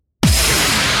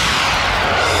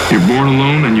You're born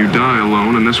alone and you die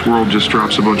alone, and this world just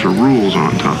drops a bunch of rules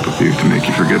on top of you to make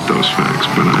you forget those facts,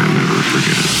 but I never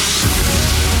forget.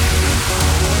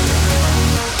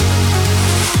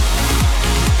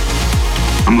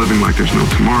 I'm living like there's no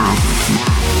tomorrow.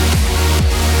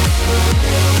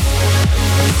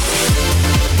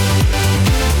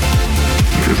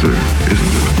 Because there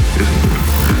isn't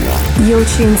there. You're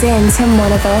tuned in to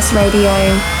Monoverse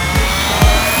Radio.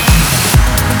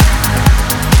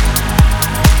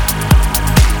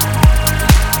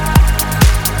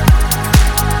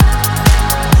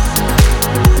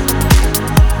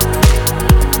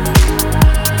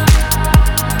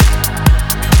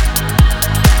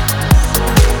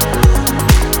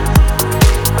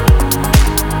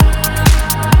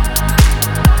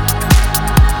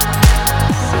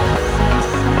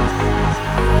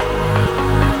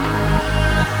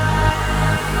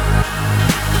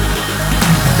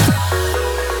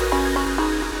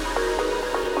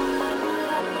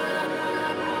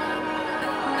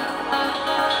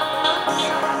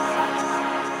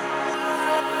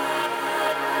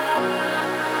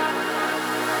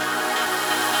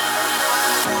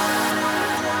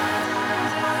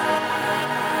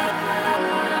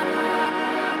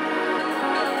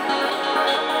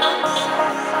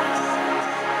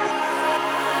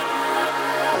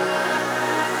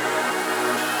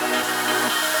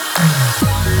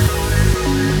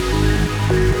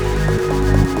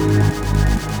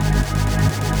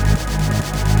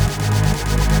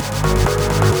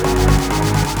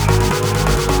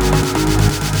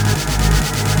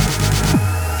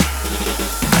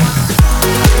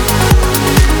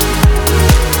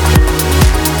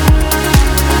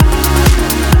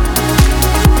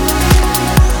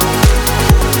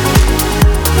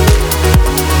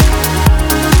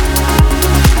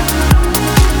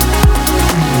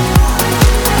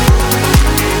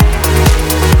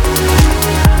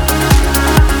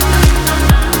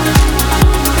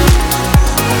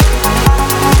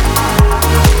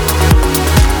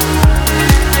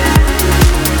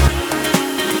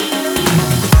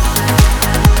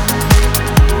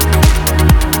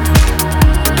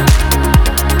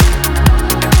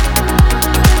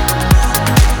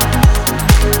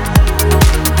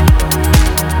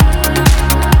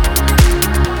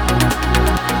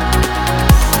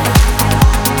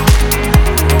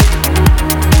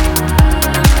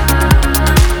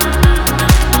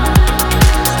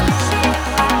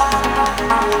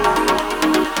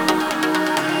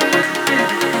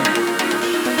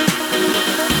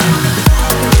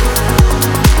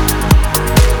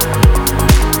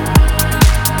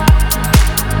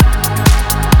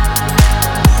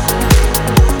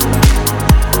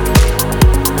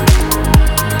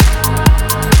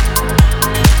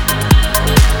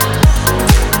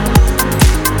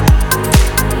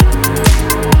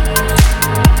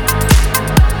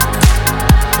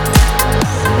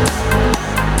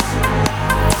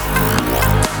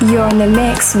 You're in the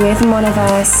mix with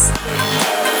Monoverse.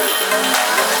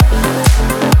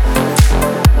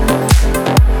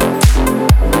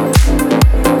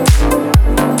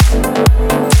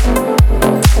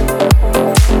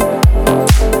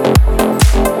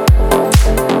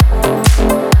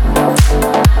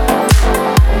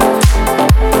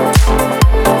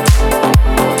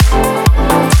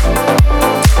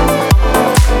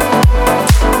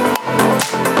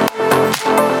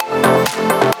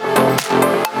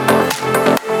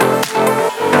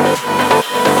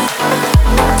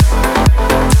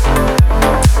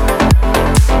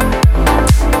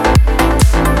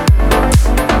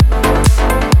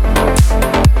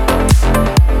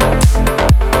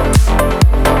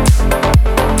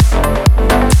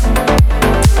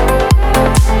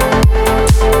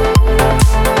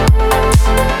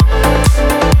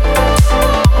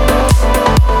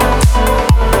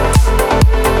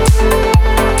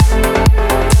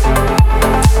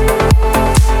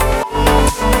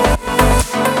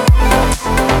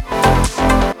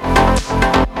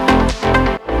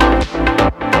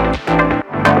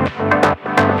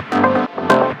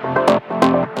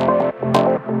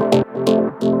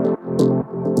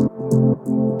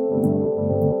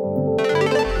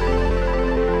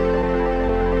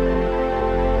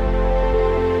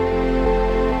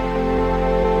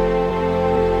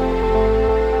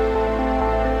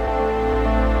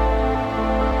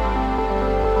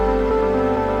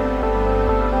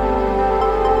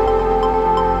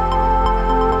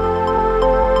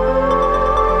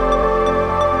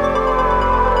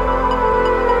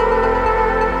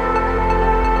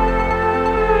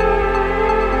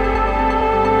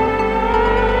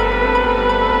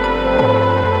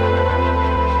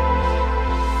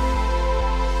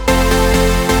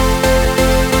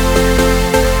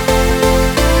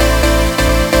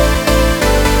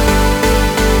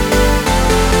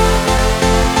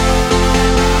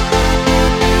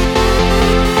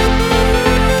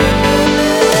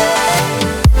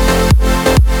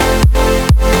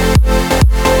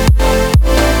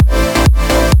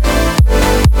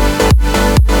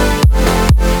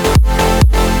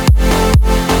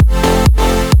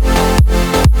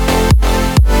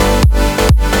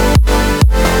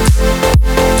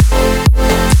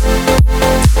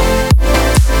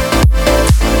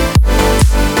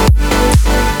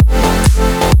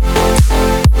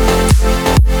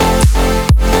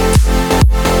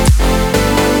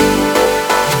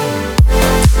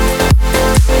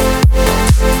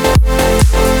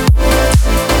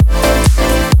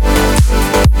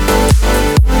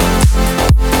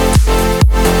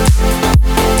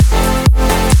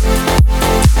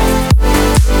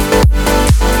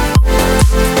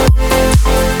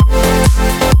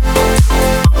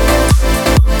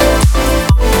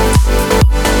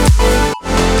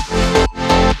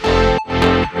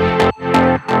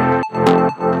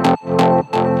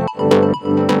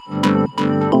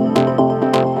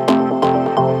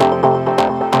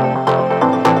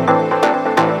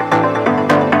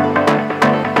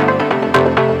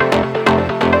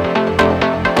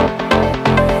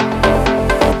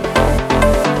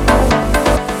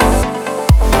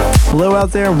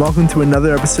 out there, and welcome to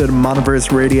another episode of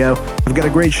Monoverse Radio. I've got a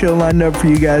great show lined up for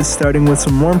you guys, starting with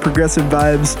some warm progressive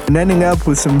vibes and ending up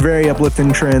with some very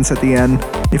uplifting trance at the end.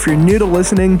 If you're new to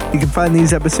listening, you can find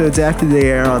these episodes after they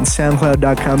air on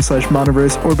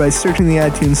soundcloud.com/Monoverse or by searching the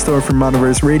iTunes store for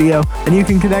Monoverse Radio. And you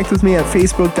can connect with me at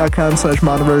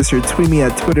facebook.com/Monoverse or tweet me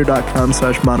at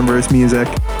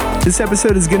twitter.com/MonoverseMusic. This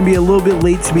episode is going to be a little bit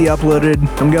late to be uploaded.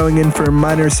 I'm going in for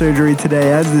minor surgery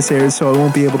today as this airs, so I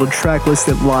won't be able to track list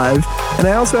it live. And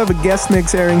I also have a guest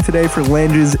mix airing today for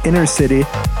Lange's Inner City.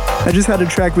 I just had a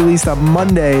track released on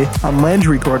Monday on Lange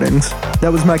Recordings.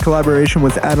 That was my collaboration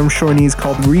with Adam Shorneys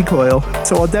called Recoil,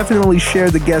 so I'll definitely share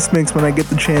the guest mix when I get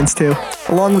the chance to,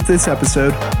 along with this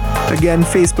episode. Again,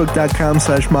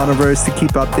 facebook.com/Monoverse to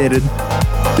keep updated.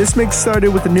 This mix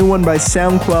started with a new one by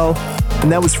Soundquell,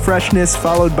 and that was Freshness,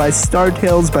 followed by Star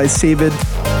Tales by Savid,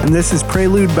 and this is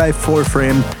Prelude by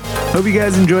Fourframe. Hope you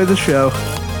guys enjoy the show.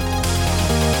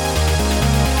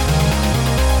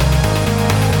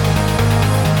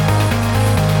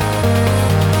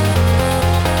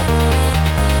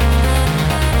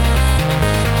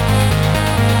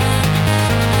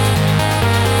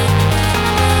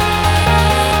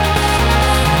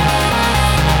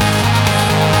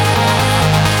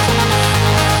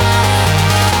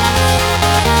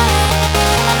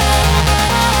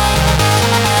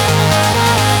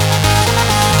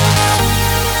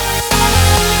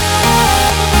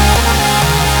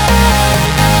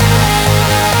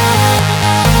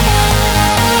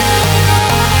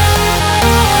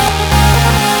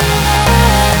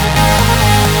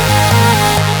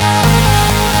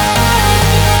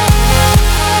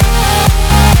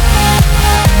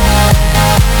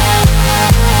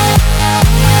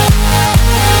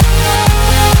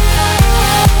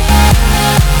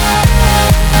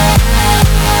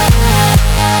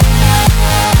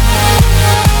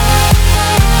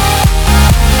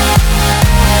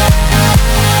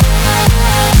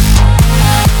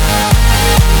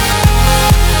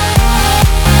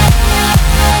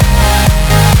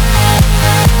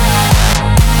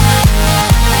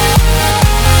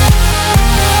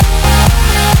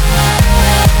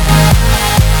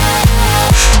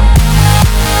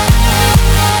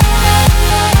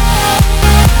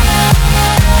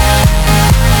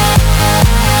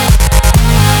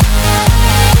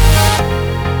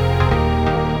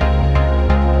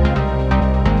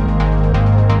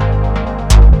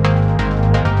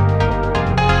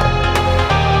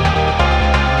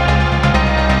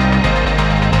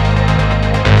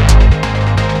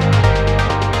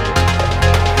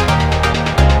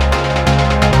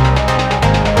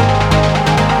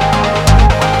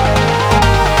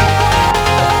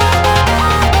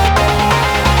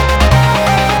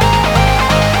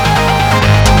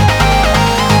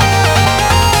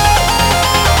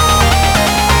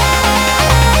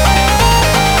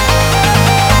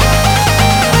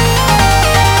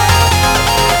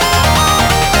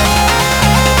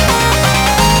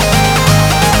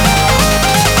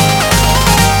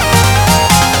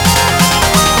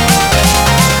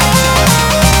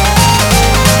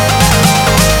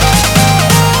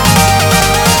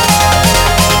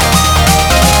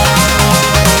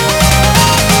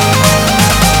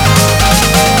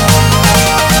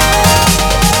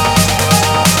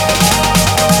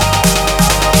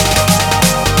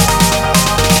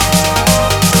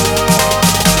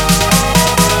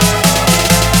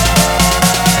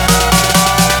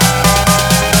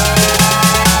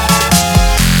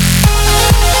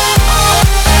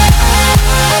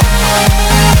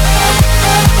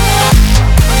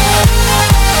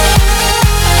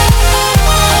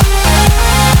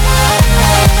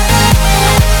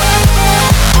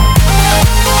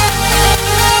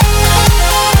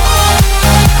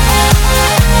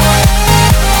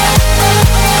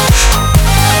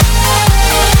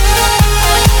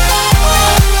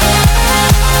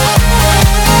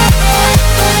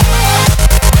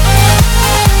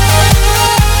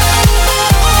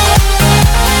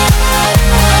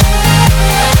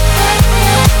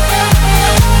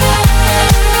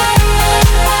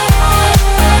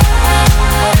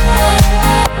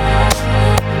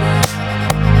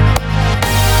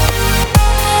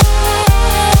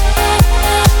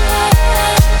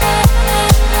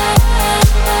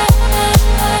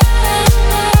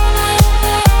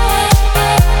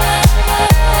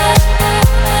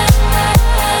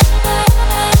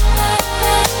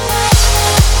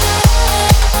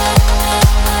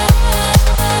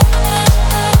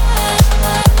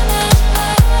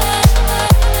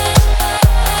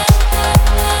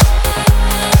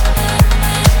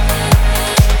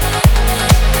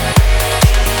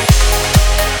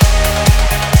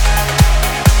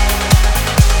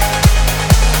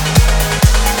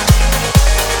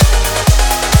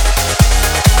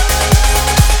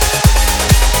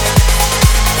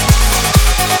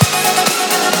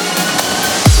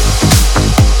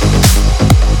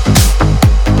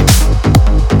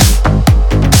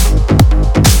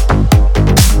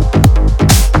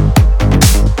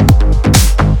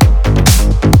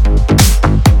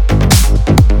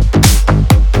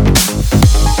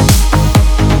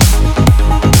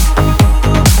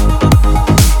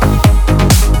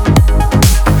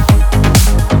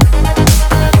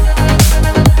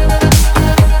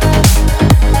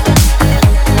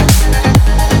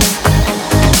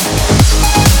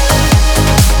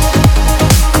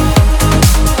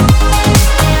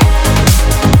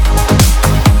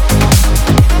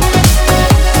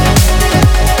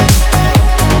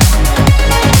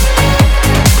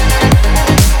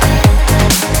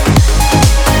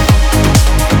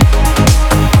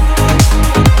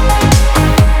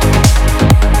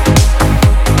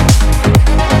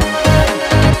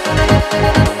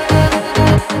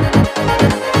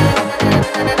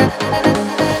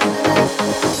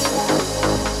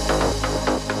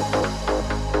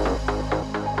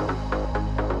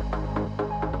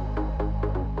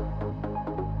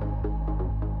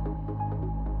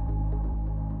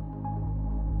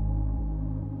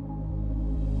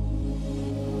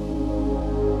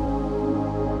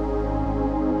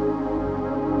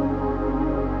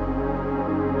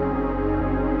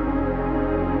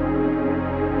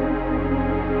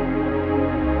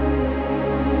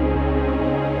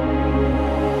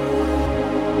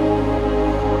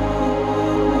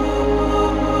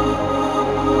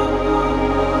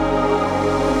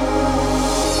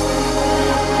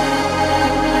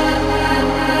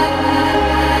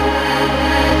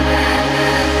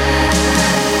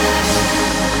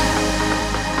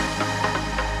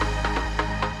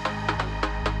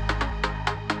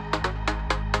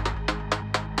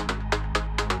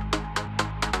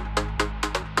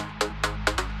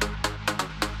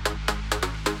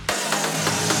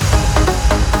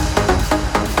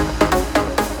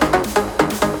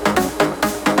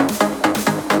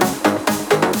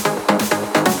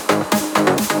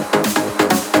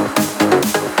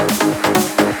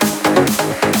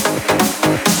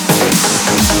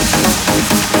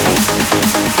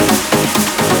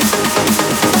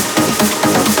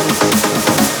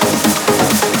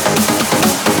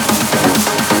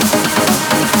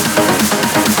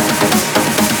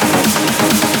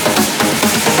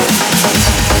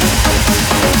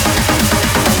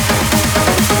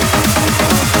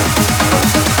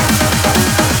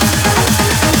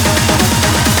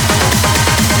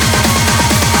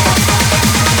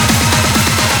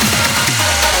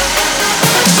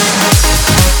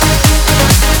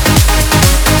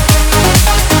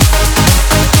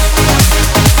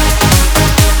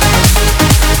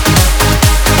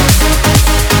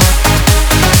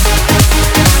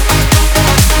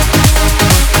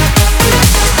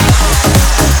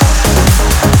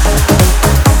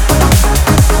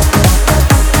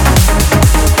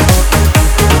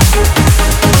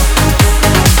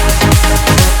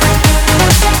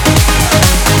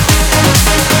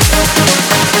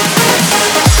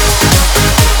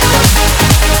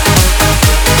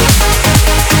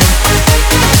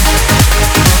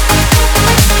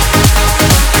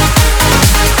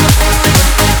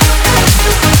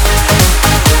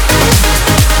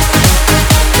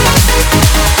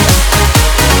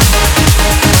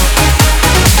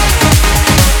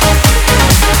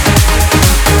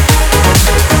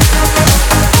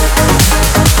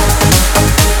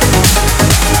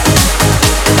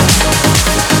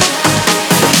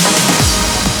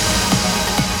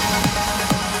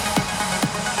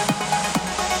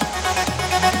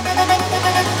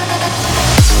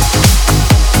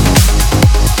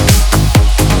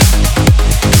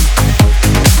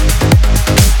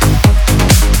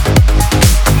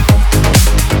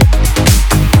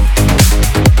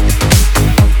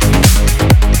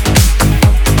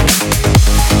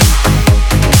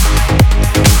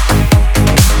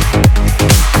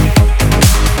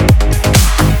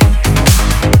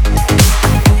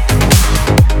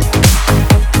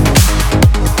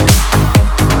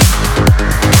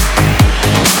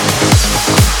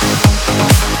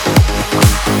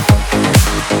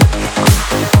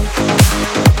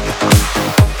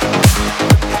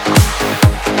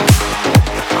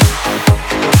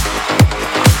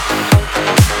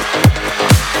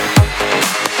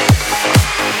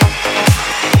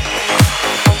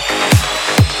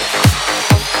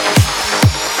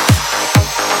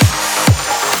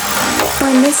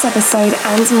 this episode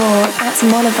and more at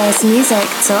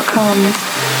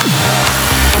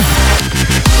monoversemusic.com.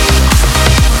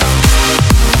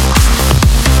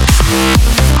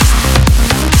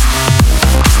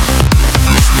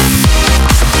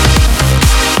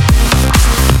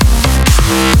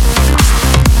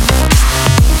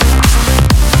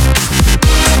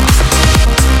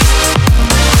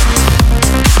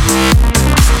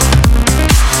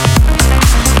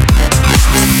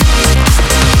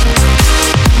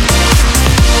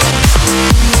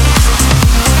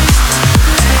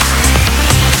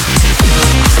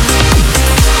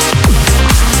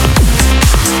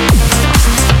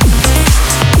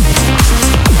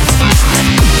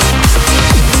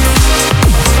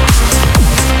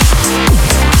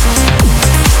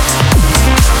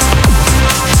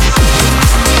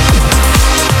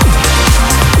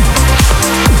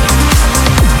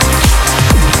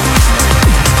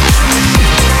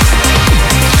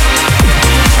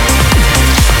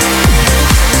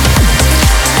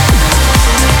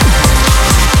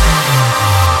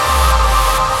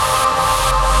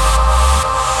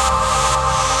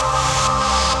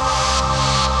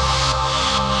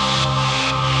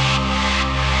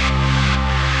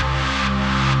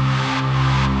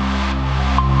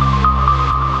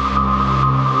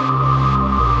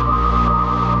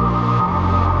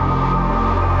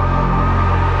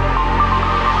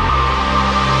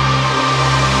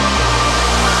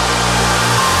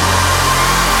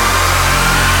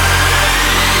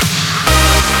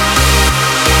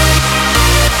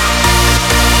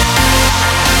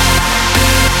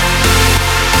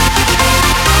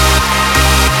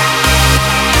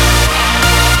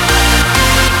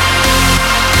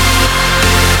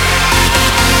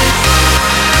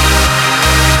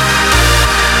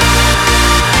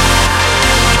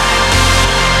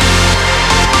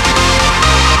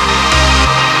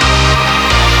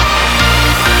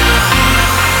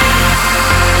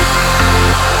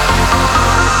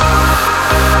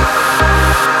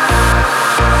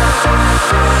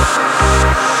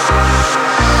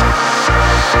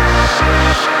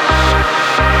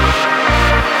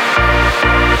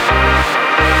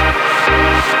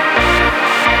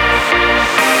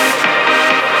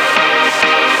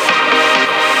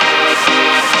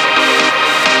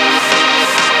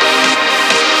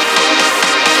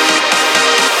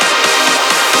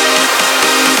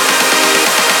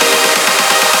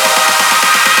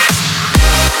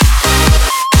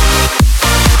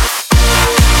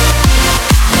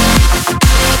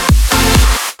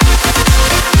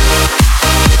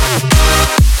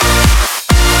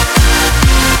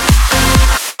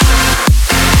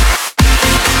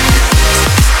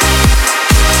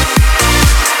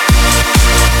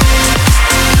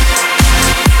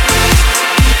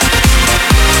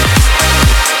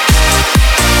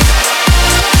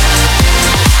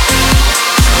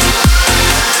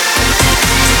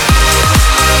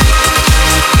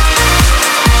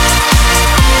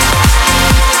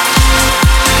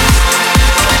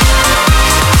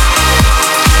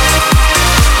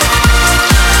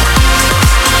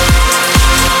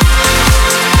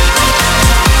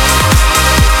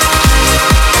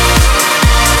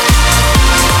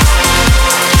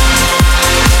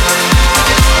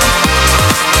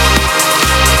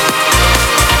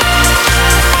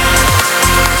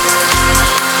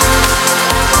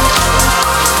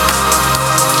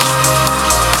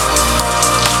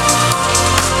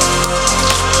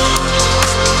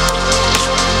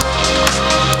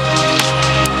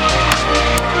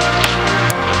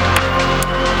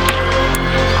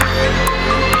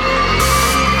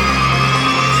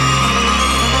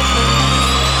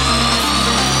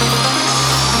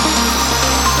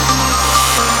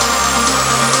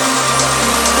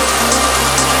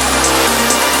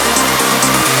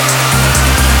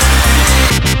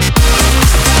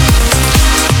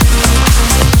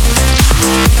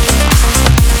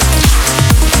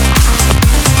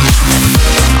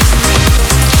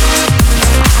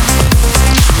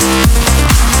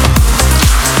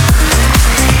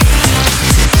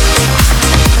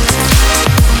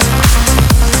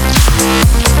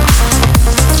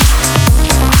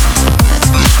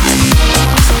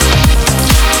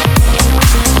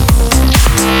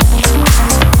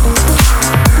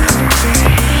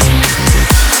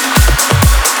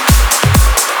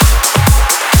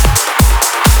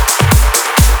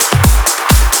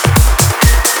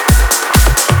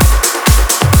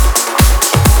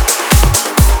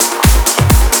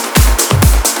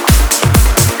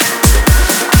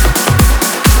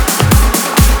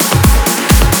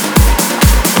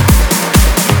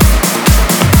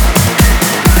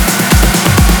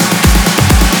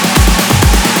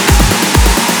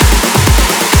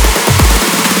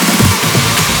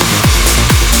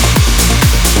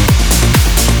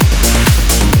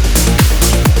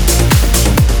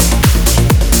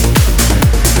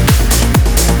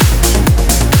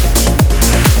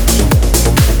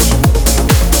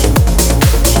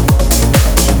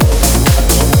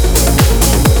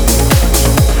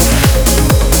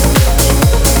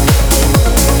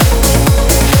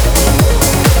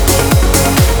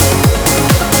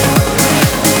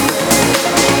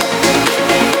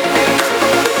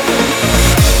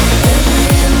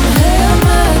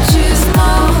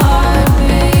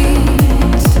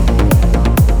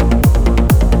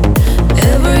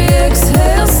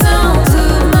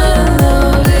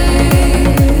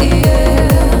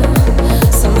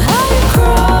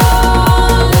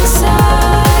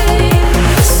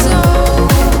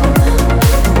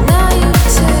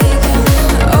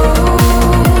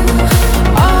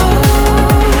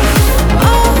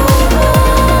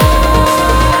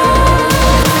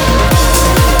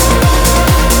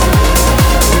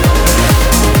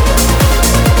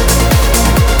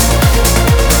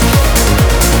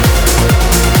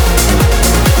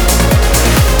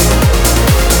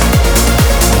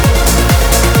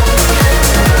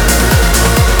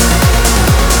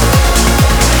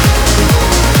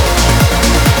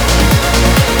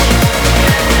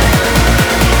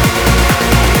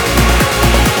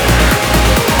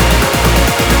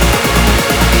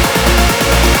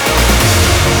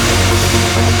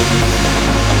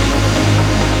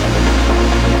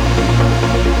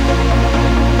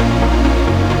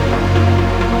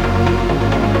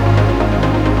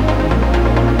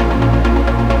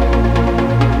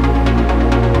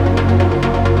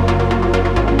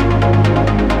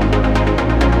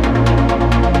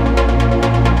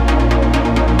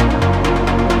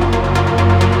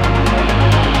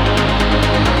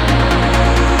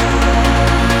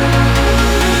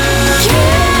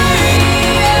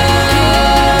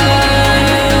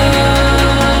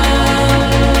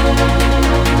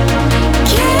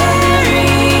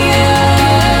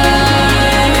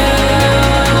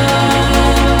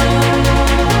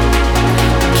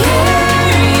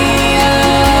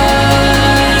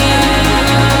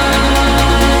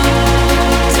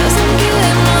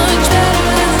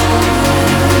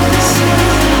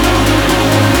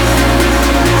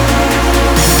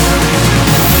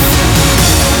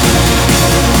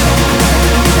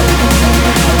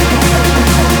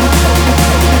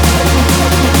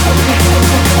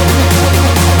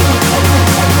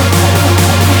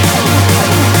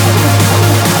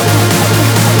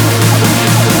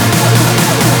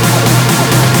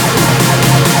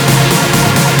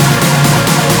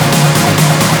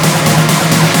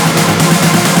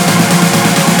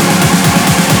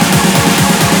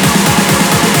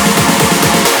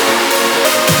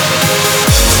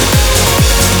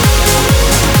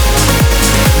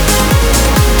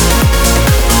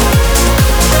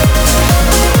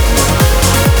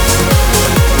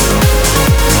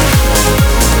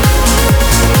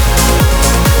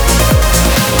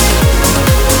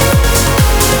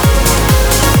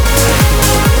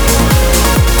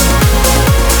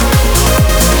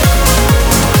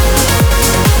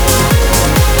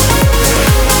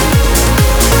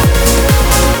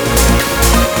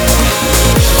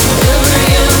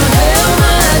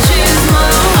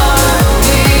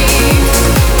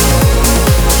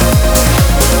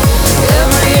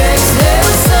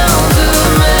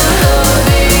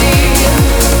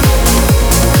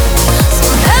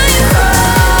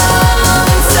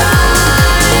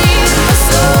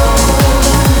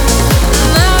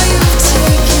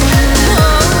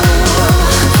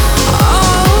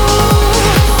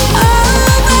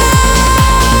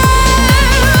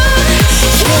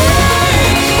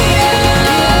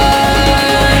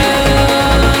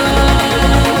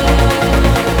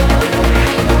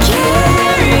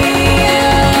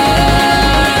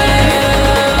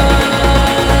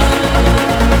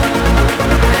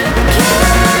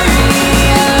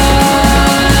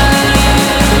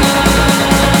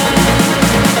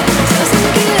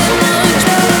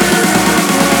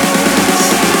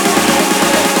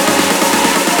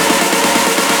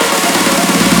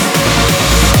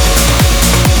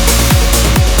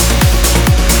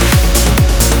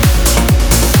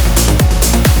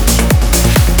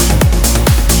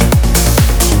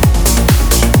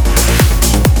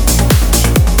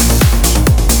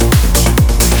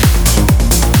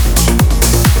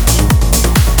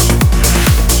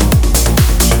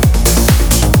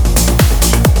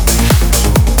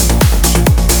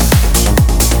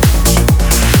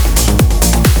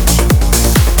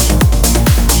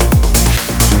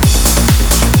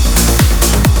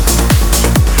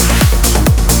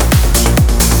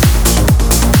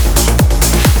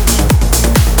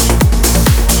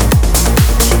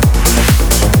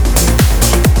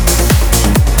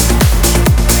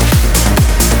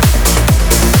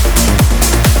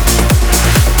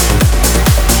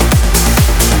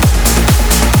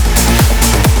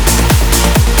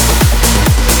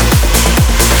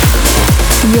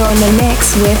 on the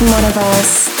mix with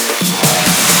Monoverse.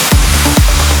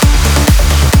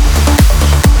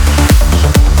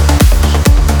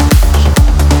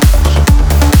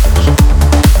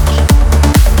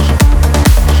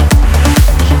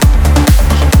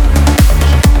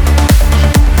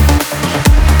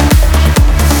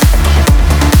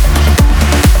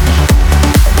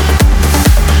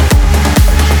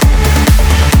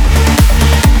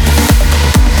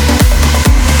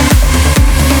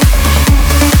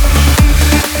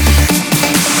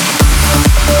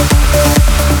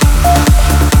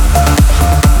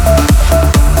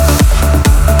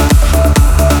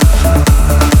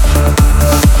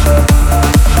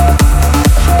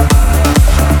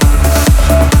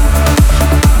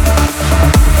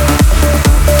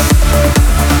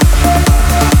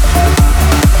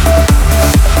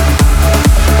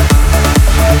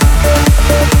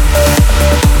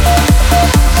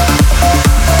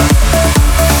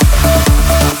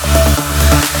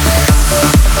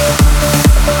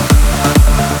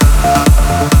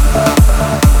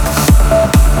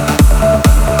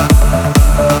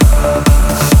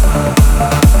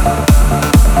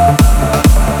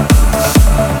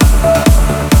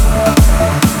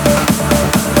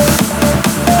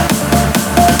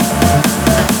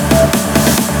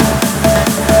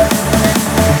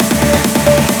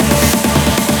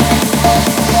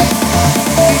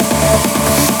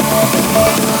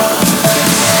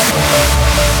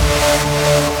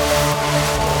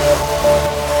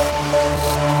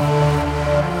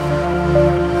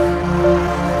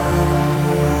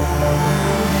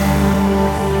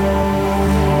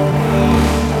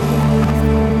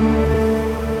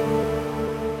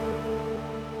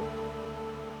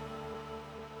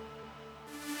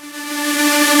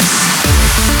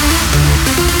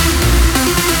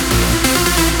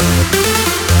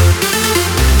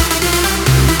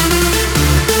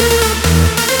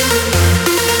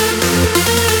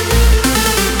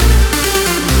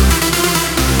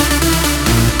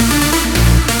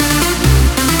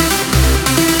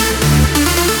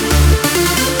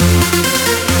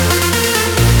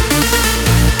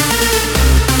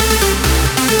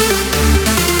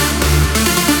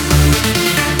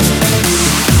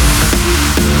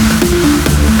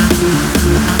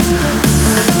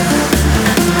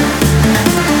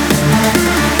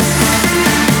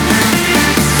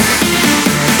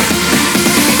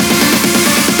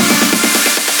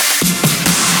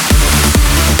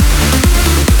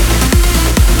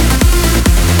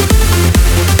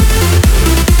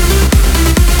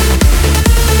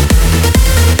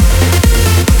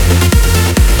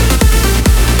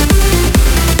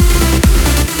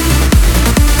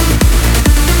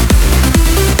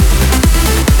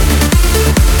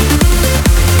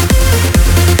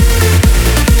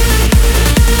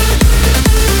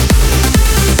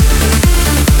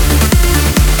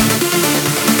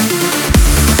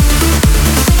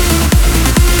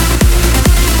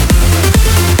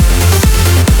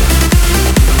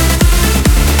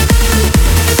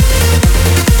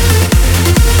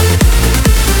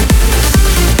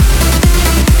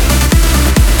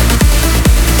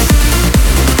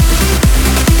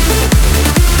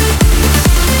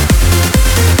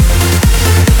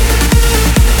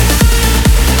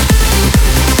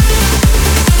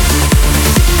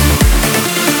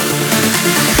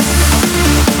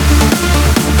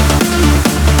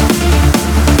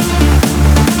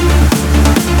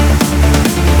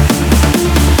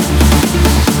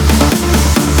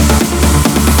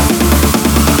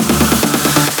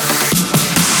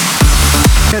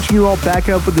 Catching you all back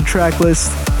up with the track list.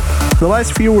 The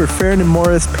last few were Farron and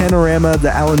Morris, Panorama,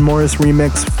 the Alan Morris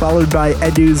remix, followed by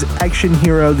Edu's Action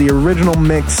Hero, the original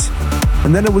mix,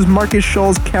 and then it was Marcus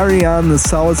Scholl's Carry On, the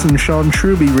Solace and Sean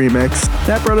Truby remix.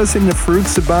 That brought us into Farouk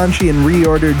Sabanchi and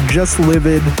Reordered, Just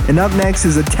Livid, and up next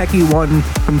is a techie one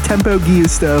from Tempo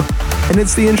Giusto, and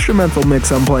it's the instrumental mix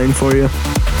I'm playing for you.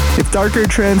 If darker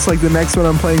trance like the next one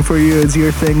I'm playing for you is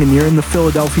your thing and you're in the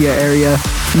Philadelphia area,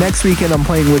 next weekend I'm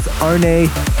playing with Arne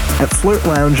at Flirt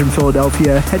Lounge in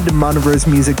Philadelphia. Head to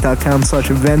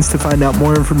monoversemusic.com/events to find out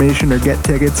more information or get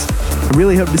tickets. I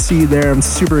really hope to see you there. I'm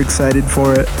super excited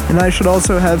for it. And I should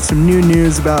also have some new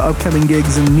news about upcoming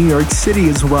gigs in New York City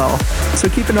as well. So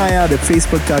keep an eye out at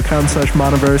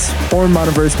facebook.com/monoverse or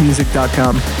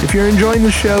monoversemusic.com. If you're enjoying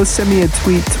the show, send me a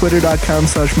tweet,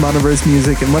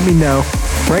 twitter.com/monoversemusic, and let me know.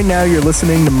 Right now you're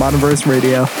listening to Monoverse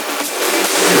Radio.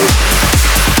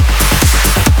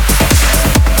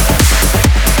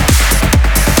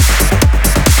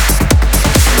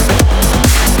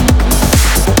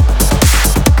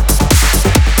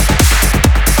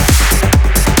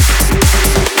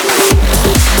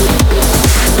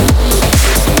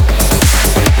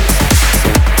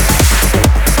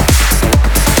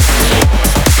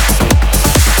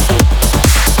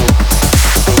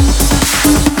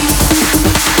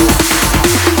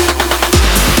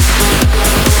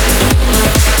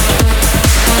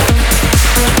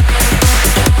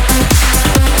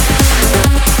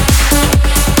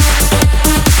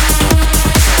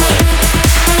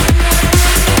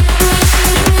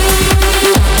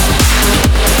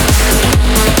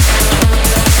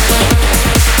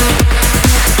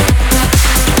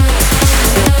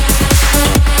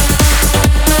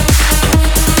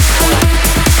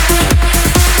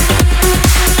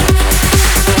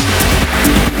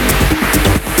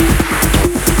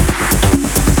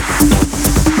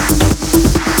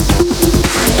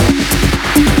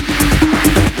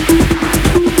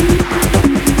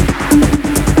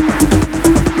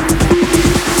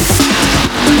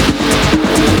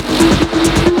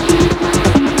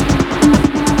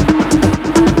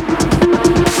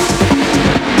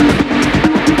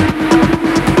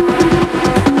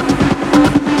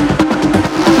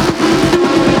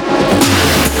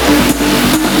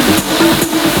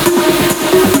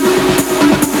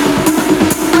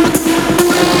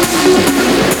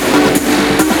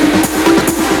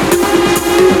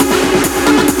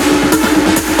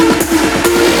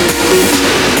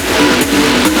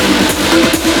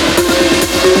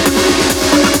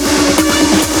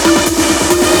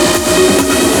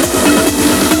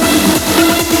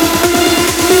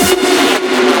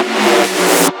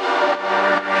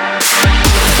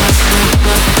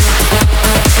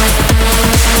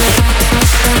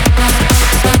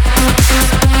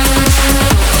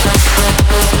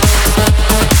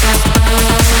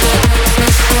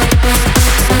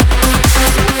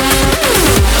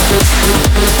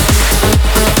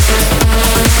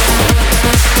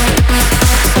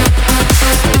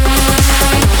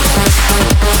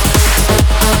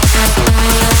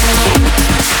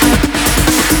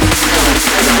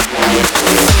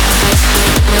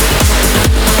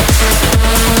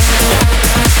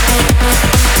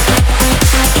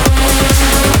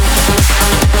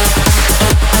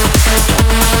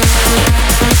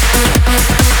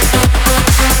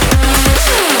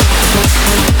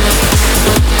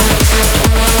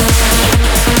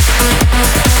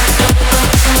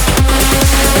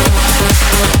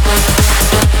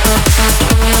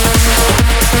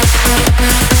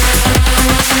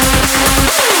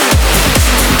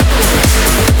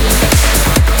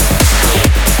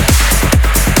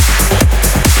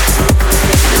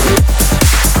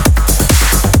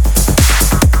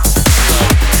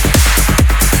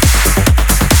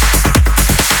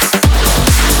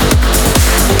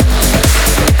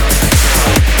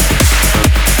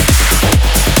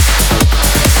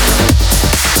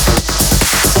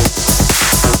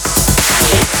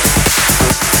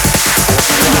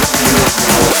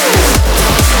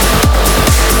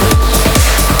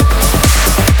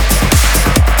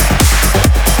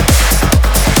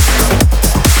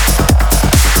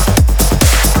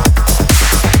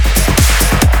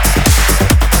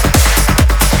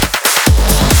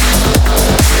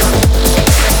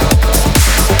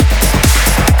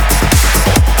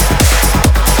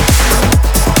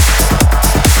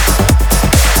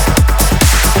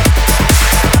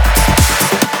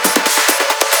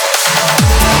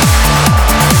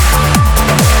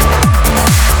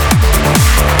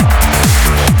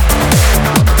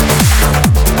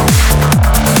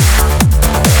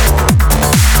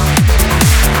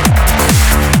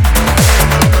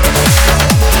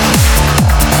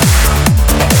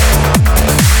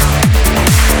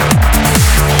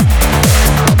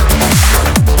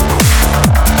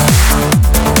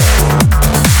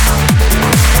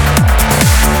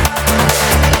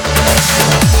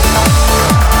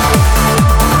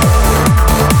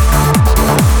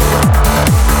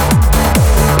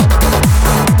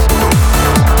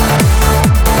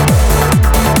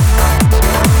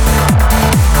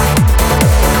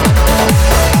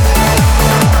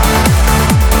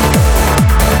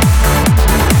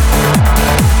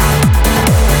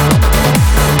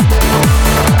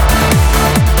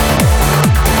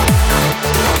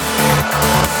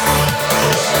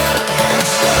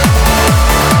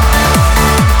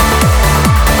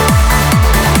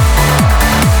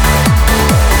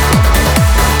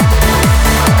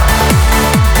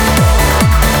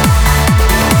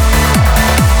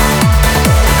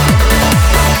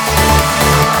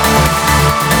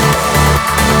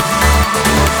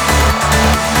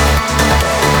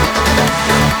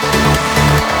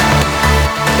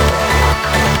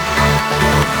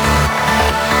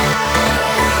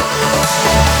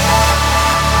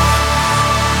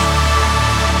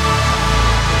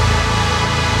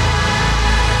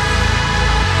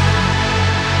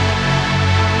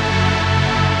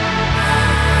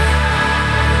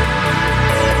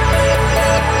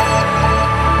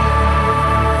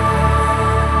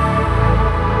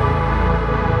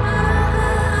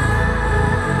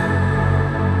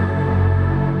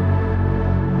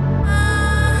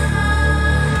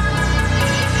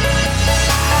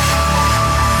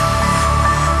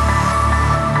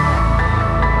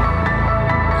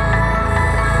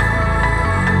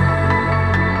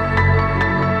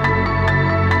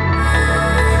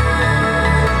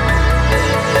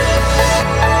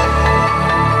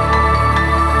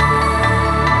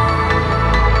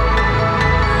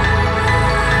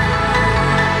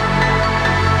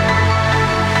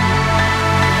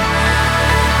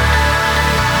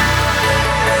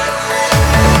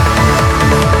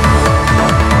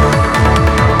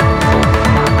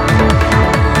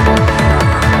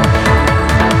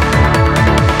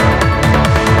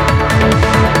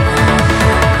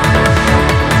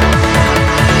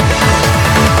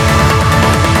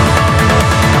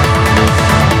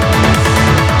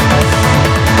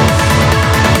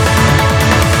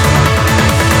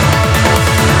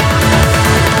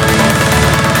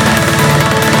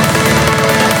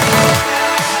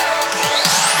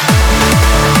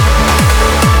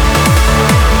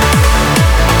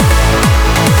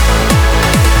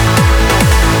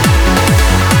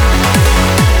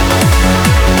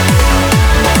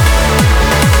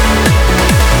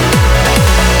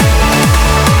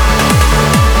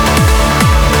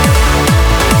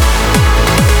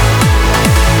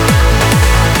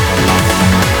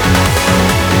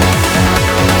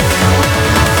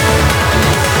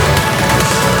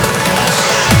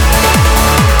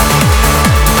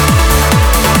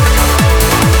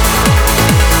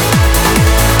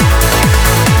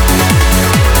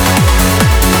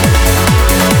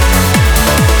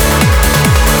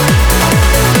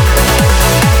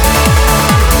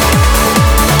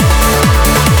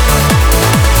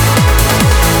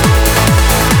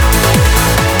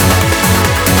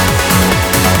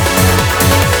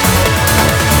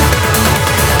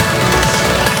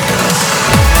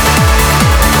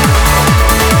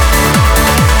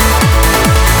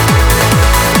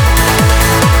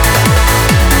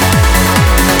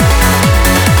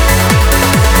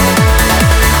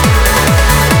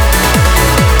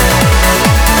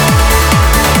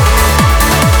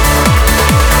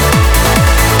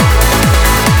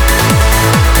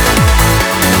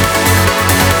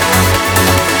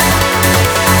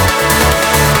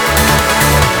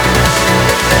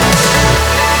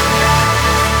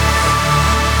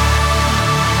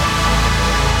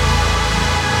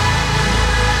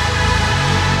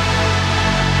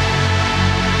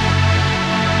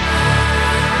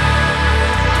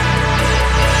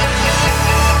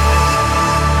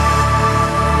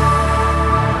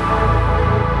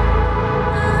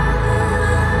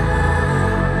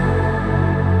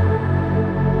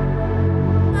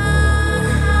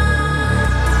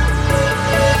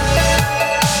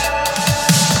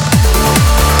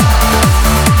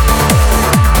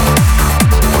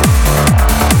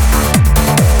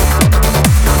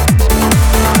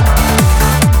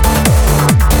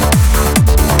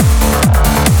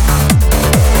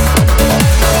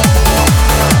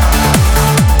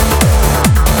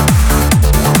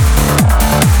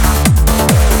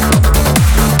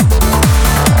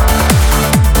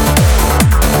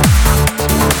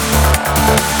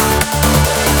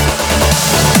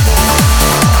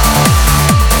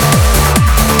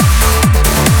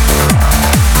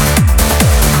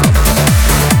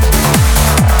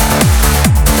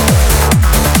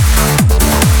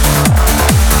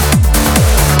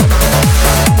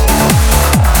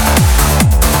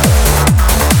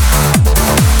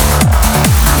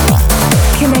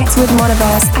 with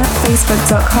Monoverse at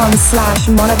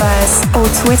facebook.com/Monoverse or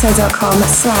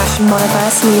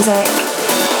twitter.com/Monoverse Music.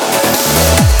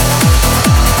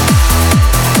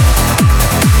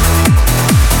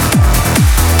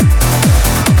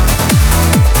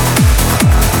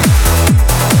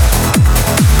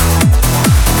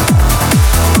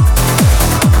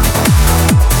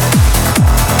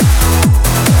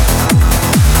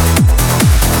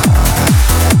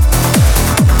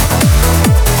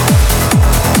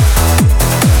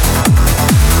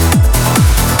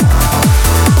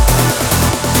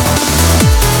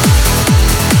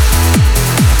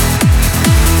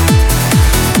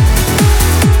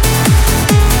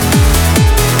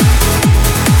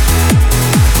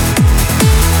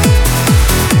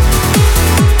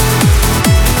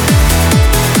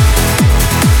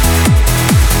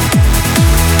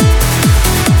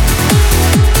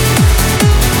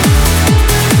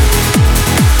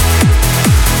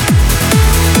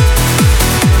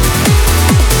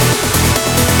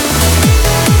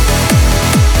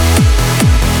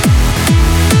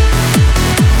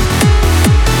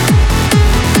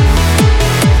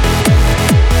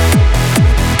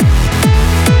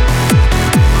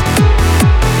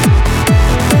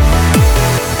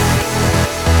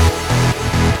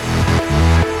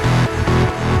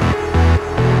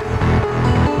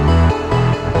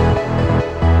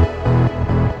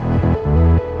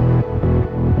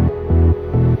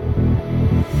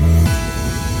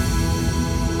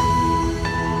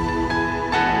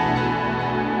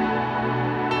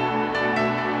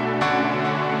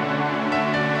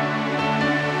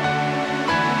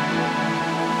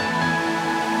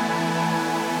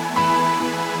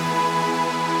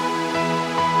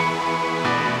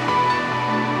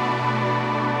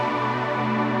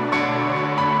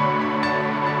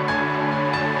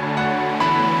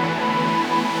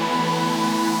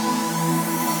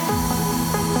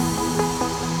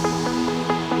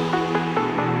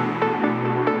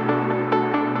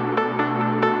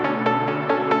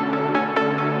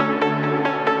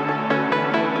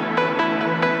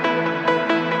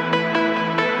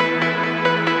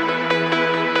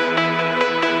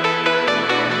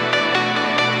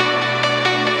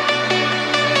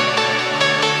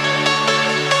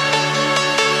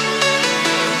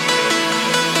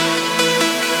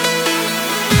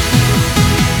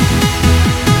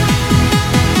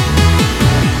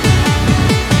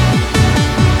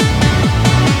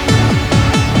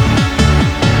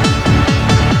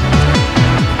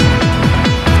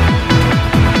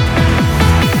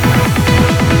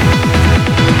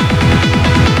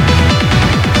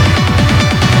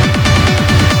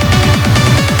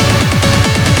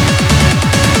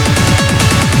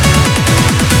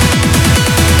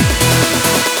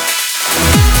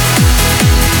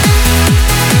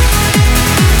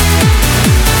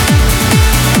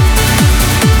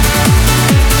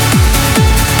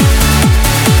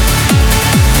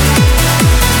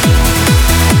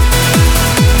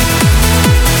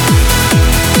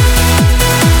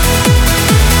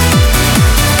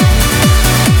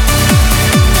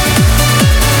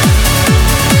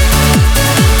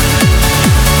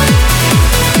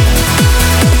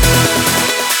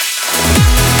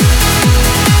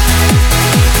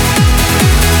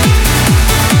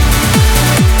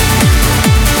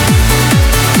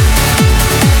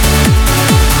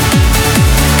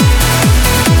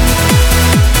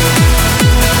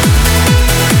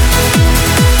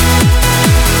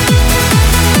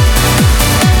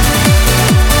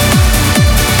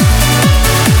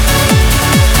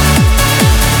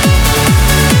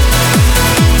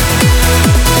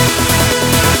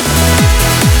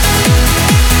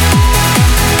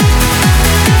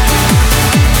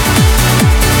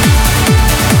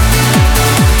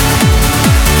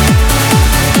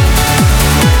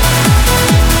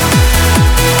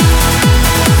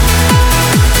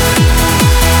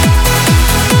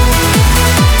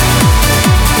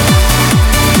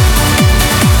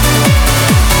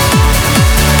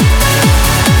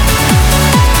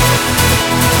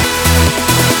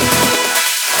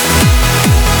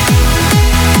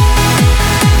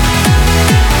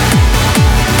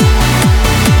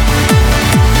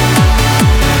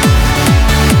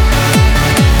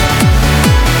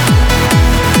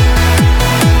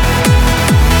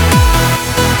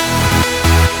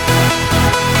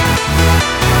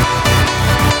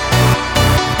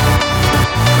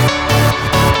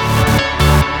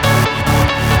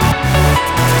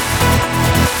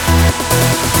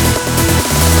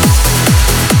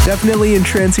 Definitely in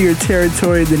trancier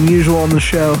territory than usual on the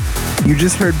show. You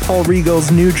just heard Paul Regal's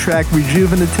new track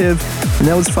Rejuvenative, and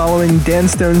that was following Dan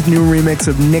Stone's new remix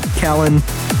of Nick Callan.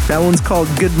 That one's called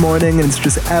Good Morning, and it's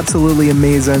just absolutely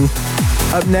amazing.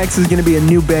 Up next is going to be a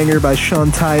new banger by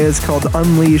Sean Tyas called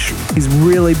Unleash. He's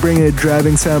really bringing a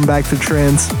driving sound back to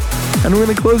trance. And we're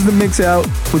going to close the mix out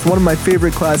with one of my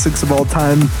favorite classics of all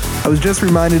time. I was just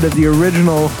reminded of the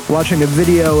original watching a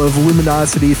video of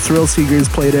Luminosity. Thrill Seekers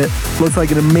played it. Looked like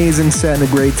an amazing set and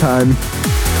a great time.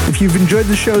 If you've enjoyed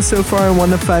the show so far and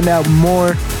want to find out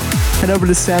more, head over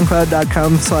to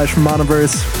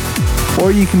soundcloud.com/Monoverse,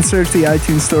 or you can search the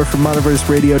iTunes store for Monoverse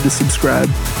Radio to subscribe.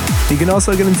 You can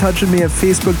also get in touch with me at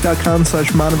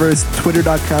facebook.com/Monoverse,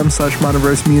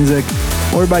 twitter.com/Monoverse Music,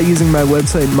 or by using my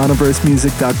website,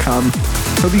 monoversemusic.com.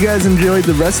 Hope you guys enjoyed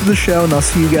the rest of the show, and I'll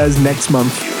see you guys next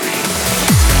month.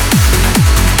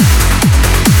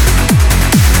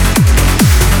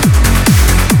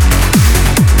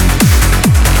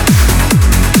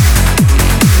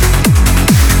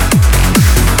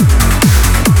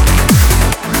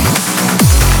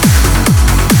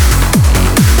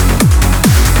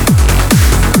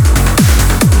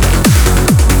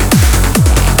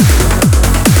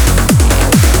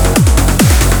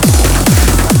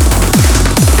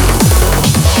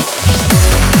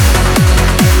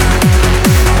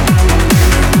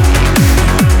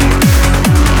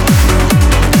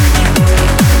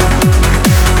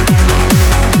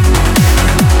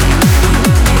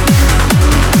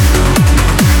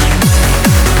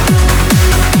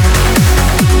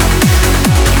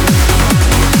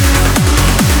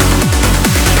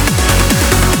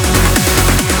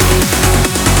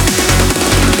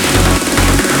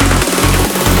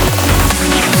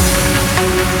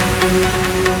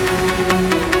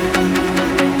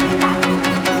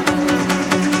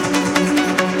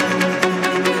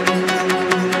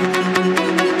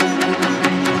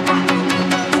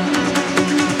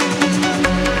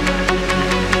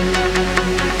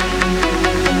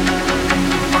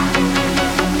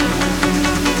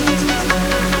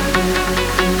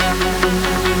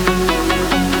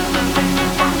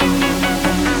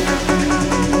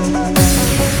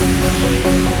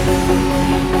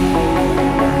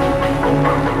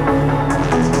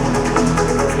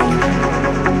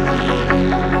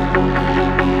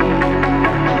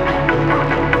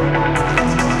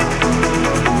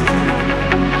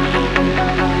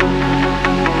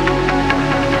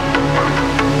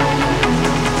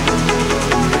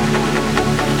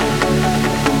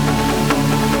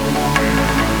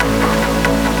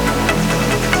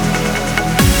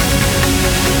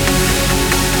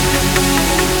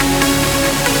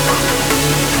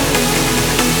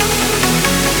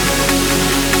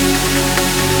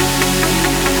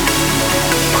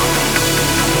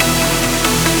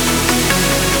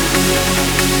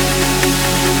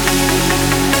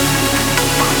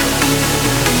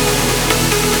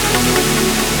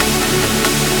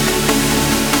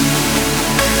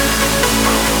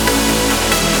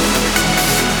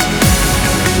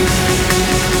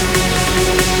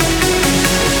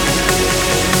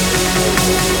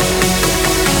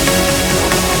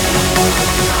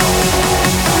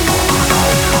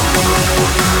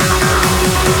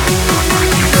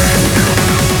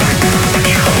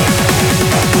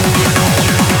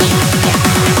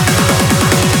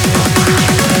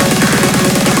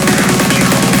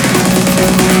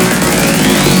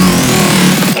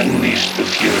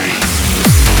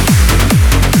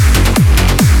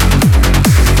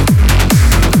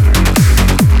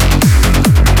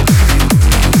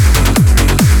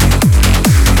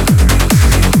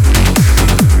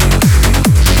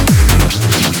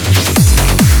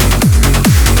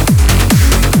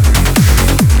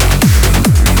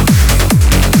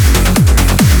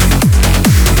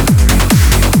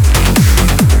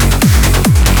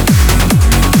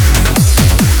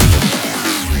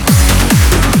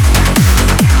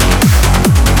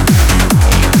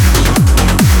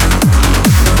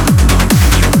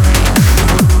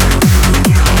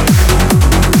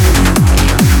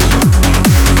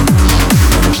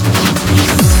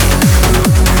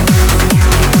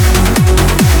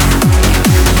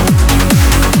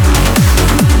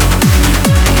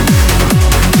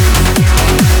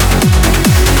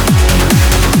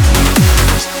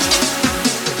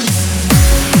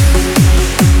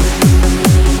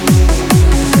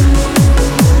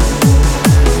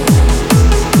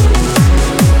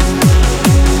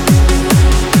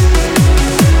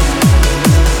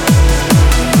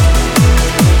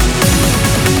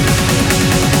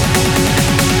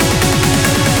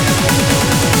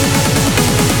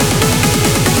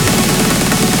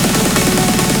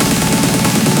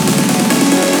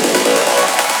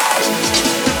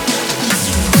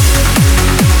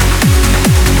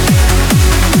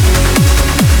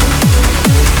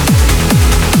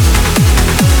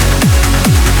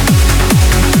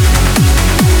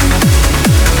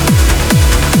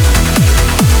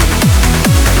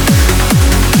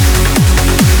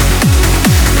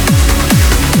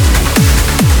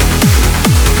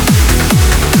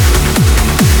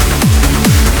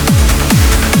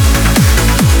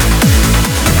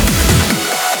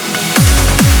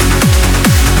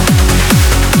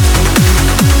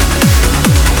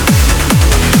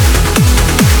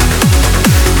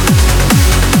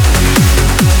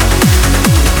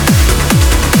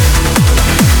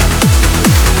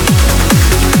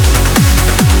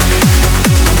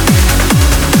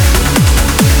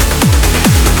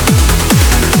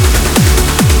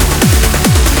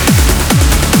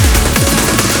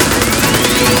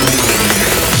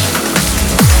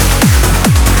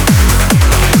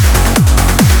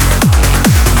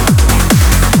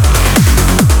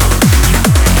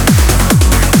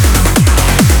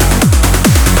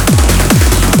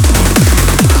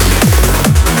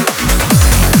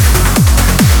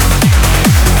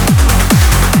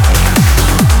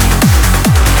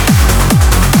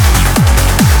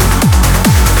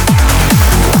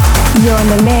 You're on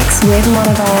the mix with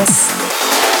Monoverse.